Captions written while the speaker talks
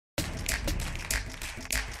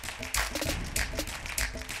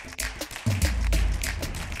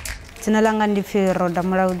Dzina langa ndipfi Rhoda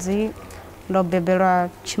Mulaudzi, ndo bebelwa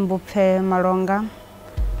Chimbuphe Malonga,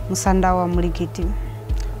 musanda wa Muligiti.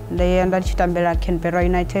 Ndaenda ndichitambira Canberra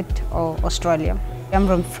United or Australia.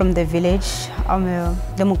 I'm from the village. I'm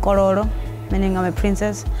the Mukololo, meaning I'm a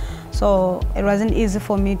princess. So it wasn't easy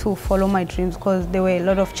for me to follow my dreams because there were a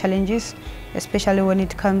lot of challenges, especially when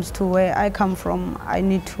it comes to where I come from. I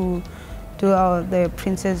need to do the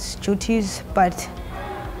princess duties, but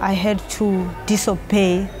I had to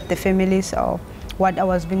disobey the families or what I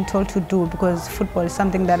was being told to do because football is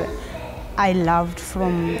something that I loved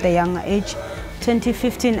from the young age.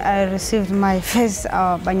 2015, I received my first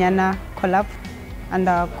Banyana collab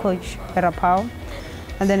under coach Perapao,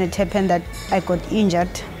 and then it happened that I got injured.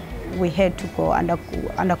 We had to go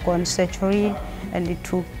undergo surgery, and it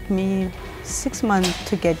took me 6 months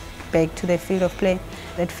to get back to the field of play.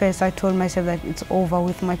 At first, I told myself that it's over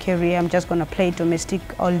with my career. I'm just going to play domestic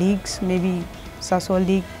or leagues, maybe Sasol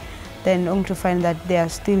League. Then only to find that there are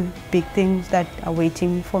still big things that are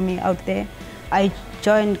waiting for me out there. I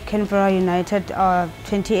joined Canberra United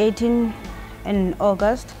 2018 in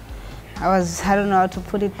August. I don't know how to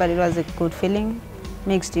put it, but it was a good feeling,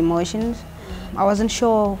 mixed emotions. I wasn't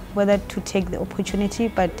sure whether to take the opportunity,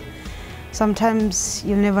 but sometimes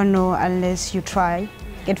you never know unless you try.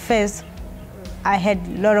 At first, I had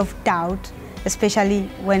a lot of doubt, especially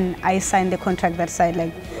when I signed the contract that said,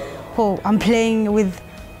 like, oh, I'm playing with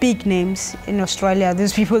big names in Australia.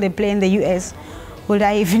 These people, they play in the US. Would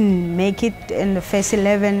I even make it in the first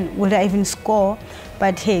 11? Would I even score?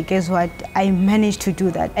 But hey, guess what? I managed to do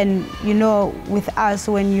that. And you know, with us,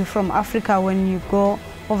 when you're from Africa, when you go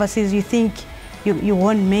overseas, you think you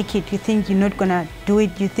won't make it. You think you're not gonna do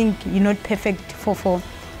it. You think you're not perfect for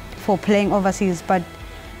playing overseas. But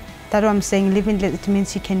that's what I'm saying. Living it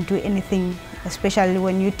means you can do anything, especially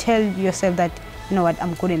when you tell yourself that, you know what,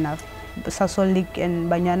 I'm good enough. Sasol League and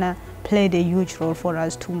Banyana played a huge role for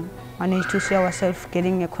us to manage to see ourselves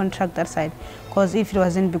getting a contract that side. Because if it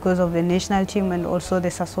wasn't because of the national team and also the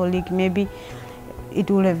Sasol League, maybe it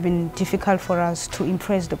would have been difficult for us to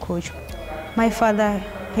impress the coach. My father,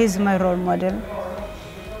 he's my role model.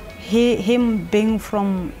 Him being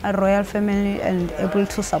from a royal family and able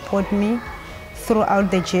to support me throughout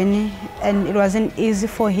the journey, and it wasn't easy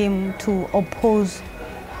for him to oppose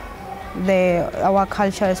our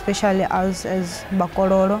culture, especially us as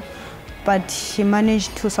Bakololo, but he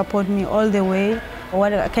managed to support me all the way.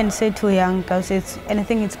 What I can say to young girls is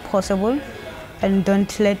anything is possible, and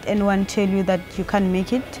don't let anyone tell you that you can't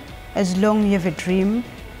make it. As long as you have a dream,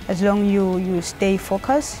 as long as you stay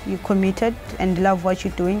focused, you're committed and love what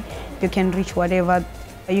you're doing, you can reach whatever,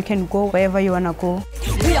 you can go wherever you want to go.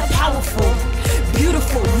 We are powerful,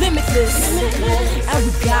 beautiful, limitless, and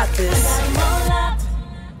we got this.